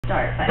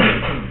start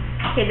button.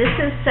 Okay, this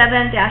is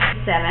 7-7.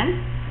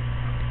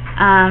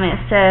 It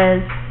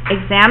says,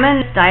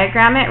 examine,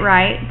 diagram it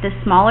right. The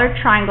smaller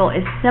triangle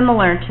is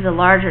similar to the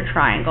larger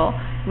triangle.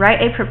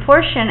 Write a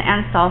proportion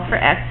and solve for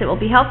x. It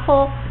will be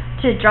helpful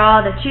to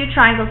draw the two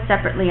triangles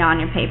separately on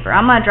your paper.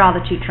 I'm going to draw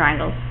the two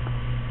triangles.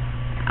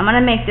 I'm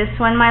going to make this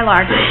one my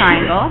larger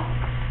triangle,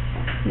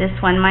 this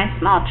one my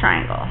small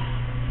triangle.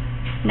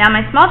 Now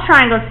my small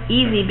triangle is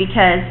easy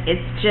because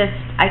it's just,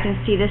 I can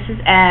see this is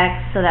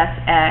x, so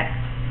that's x.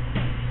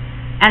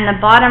 And the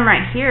bottom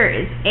right here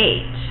is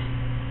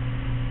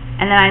 8.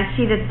 And then I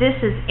see that this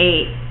is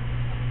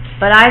 8.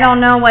 But I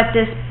don't know what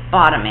this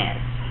bottom is,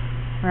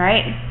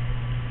 right?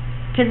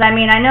 Because, I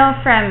mean, I know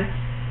from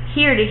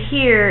here to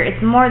here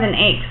it's more than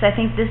 8, because I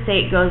think this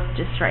 8 goes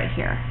just right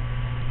here.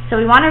 So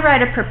we want to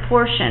write a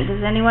proportion.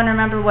 Does anyone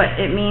remember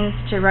what it means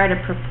to write a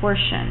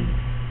proportion?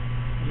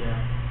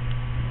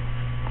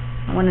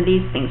 Yeah. One of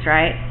these things,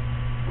 right?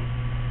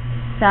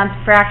 Some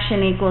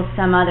fraction equals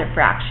some other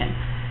fraction.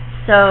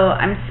 So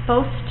I'm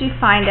supposed to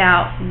find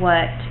out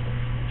what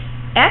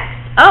x,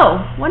 oh,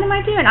 what am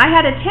I doing? I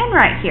had a 10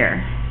 right here.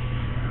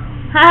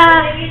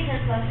 Maybe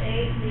 10 plus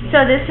 8.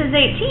 So this is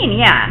 18,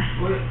 yeah.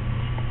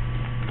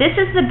 This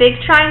is the big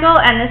triangle,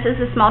 and this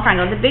is the small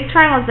triangle. The big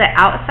triangle is the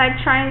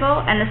outside triangle,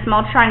 and the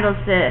small triangle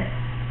is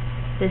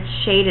this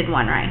shaded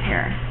one right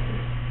here.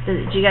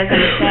 Do you guys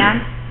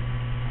understand?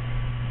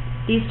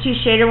 These two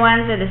shaded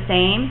ones are the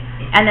same,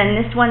 and then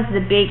this one's the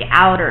big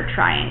outer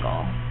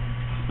triangle.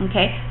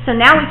 Okay, so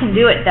now we can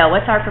do it though.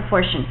 What's our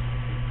proportion?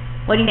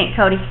 What do you think,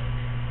 Cody? X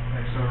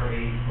over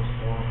 8 equals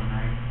 4 over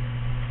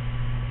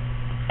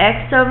 9.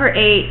 X over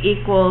 8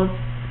 equals,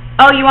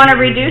 oh, you want to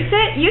reduce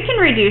it? You can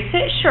reduce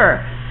it,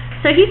 sure.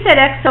 So he said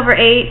x over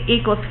 8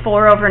 equals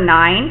 4 over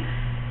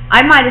 9.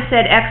 I might have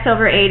said x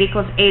over 8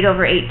 equals 8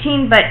 over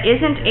 18, but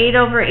isn't 8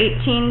 over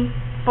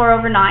 18 4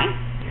 over 9?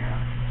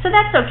 Yeah. So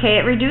that's okay.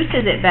 It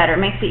reduces it better,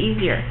 makes it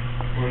easier.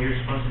 Well, you're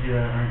supposed to do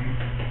that, aren't you?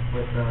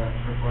 With the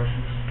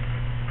proportions?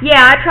 Yeah,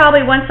 I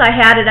probably, once I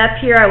had it up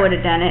here, I would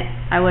have done it.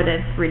 I would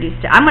have reduced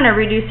it. I'm going to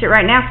reduce it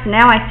right now, so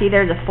now I see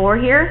there's a 4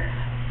 here.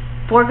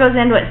 4 goes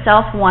into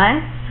itself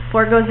once.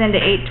 4 goes into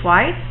 8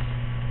 twice.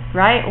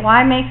 Right?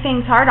 Why make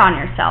things hard on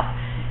yourself?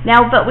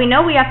 Now, but we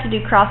know we have to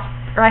do cross,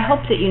 or I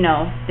hope that you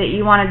know that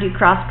you want to do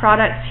cross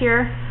products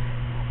here.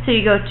 So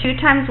you go 2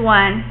 times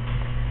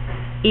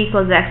 1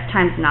 equals x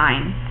times 9.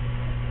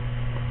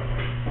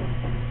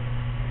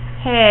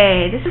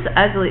 Hey, this is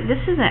ugly.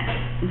 This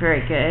isn't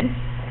very good.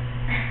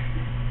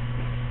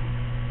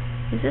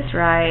 Is this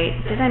right?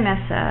 Did I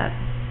mess up?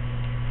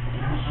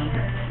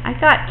 I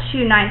got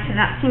 2 9ths, and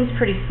that seems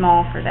pretty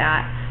small for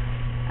that.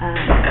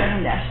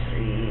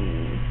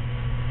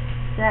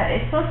 7-3.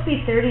 It's supposed to be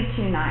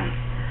 32 9ths.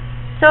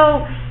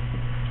 So,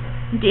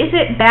 is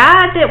it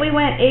bad that we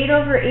went 8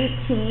 over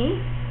 18?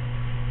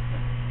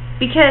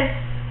 Because,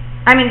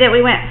 I mean, that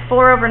we went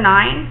 4 over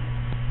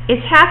 9?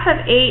 Is half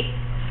of 8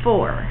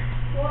 4?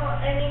 Well,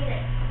 I mean,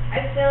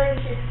 I feel like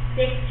we should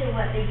stick to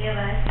what they give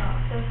us,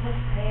 not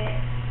simplify it.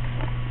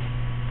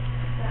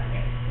 That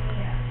makes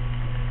me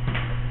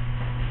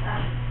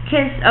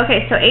Because,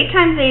 okay, so 8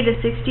 times 8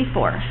 is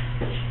 64.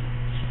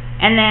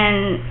 And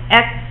then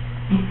x,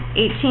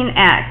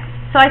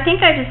 18x. So I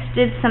think I just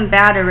did some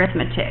bad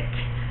arithmetic.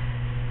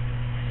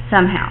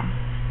 Somehow.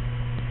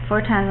 4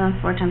 times 1,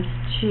 4 times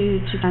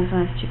 2, 2 times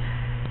 1 is 2.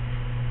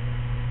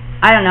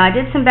 I don't know, I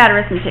did some bad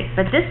arithmetic,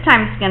 but this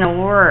time it's going to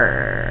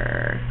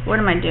work. What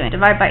am I doing?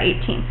 Divide by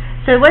 18.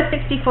 So what's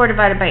 64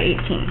 divided by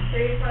 18?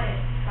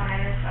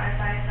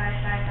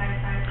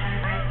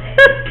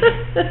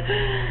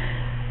 3.5555556.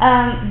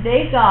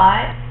 They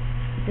got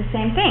the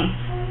same thing.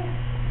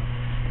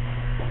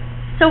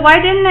 So why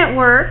didn't it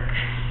work?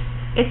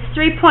 It's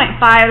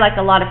 3.5, like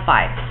a lot of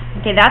 5s.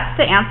 Okay, that's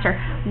the answer.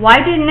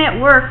 Why didn't it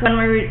work when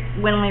we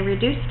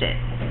reduced it?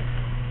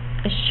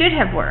 It should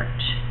have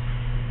worked.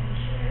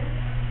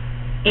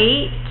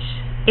 8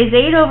 is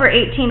 8 over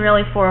 18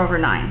 really 4 over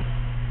 9?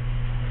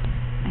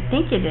 I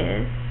think it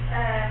is.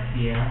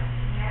 Yeah.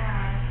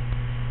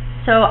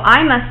 So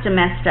I must have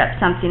messed up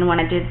something when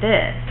I did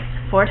this.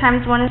 4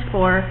 times 1 is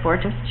 4. 4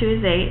 times 2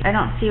 is 8. I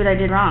don't see what I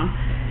did wrong.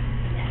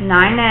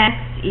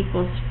 9x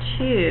equals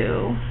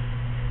 2.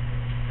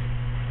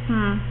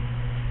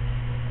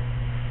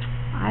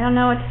 I don't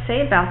know what to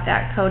say about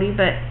that, Cody,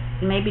 but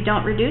maybe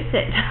don't reduce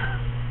it.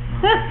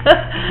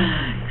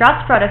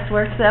 Cross products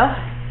works though,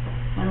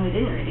 when we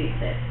didn't reduce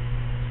it.